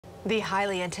The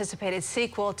highly anticipated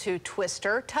sequel to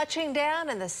Twister touching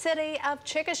down in the city of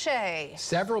Chickasha.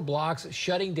 Several blocks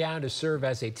shutting down to serve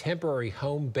as a temporary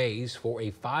home base for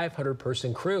a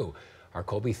 500-person crew. Our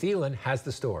Colby Thielen has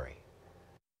the story.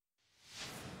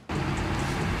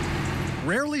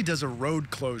 Rarely does a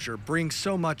road closure bring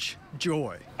so much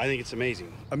joy. I think it's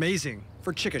amazing. Amazing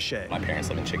for Chickasha. My parents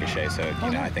live in Chickasha, so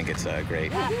I think it's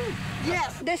great.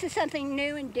 Yes, this is something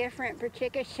new and different for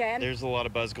Chickasha. There's a lot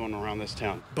of buzz going around this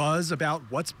town. Buzz about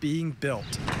what's being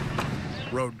built.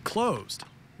 Road closed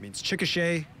means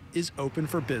Chickasha is open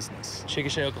for business.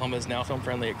 Chickasha, Oklahoma is now film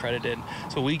friendly accredited,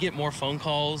 so we get more phone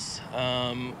calls.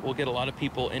 We'll get a lot of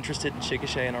people interested in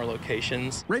Chickasha and our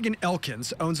locations. Reagan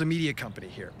Elkins owns a media company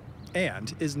here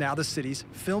and is now the city's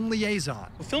film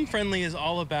liaison. Film Friendly is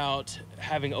all about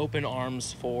having open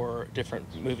arms for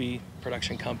different movie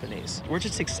production companies. We're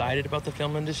just excited about the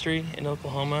film industry in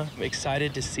Oklahoma. I'm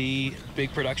excited to see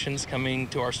big productions coming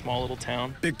to our small little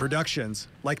town. Big productions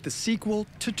like the sequel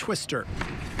to Twister.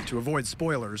 To avoid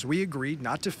spoilers, we agreed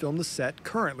not to film the set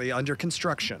currently under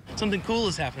construction. Something cool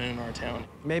is happening in our town.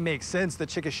 It may make sense that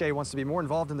Chickasha wants to be more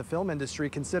involved in the film industry,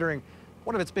 considering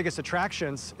one of its biggest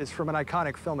attractions is from an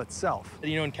iconic film itself.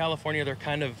 You know, in California, they're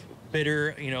kind of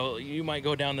bitter. You know, you might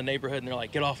go down the neighborhood and they're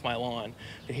like, get off my lawn.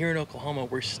 But here in Oklahoma,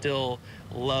 we still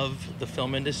love the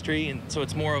film industry. And so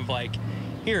it's more of like,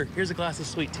 here's a glass of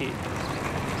sweet tea.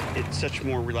 It's such a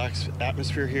more relaxed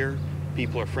atmosphere here.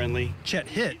 People are friendly. Chet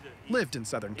Hitt lived in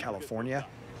Southern California.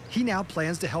 He now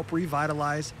plans to help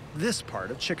revitalize this part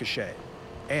of Chickasha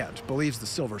and believes the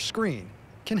silver screen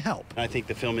can help. I think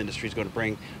the film industry is going to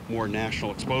bring more national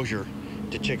exposure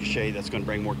to Chickasha. That's going to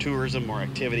bring more tourism, more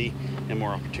activity, and more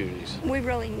opportunities. We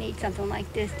really need something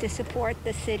like this to support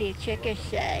the city of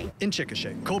Chickasha. In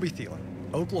Chickasha, Colby Thielen,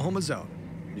 Oklahoma's own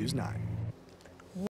News 9.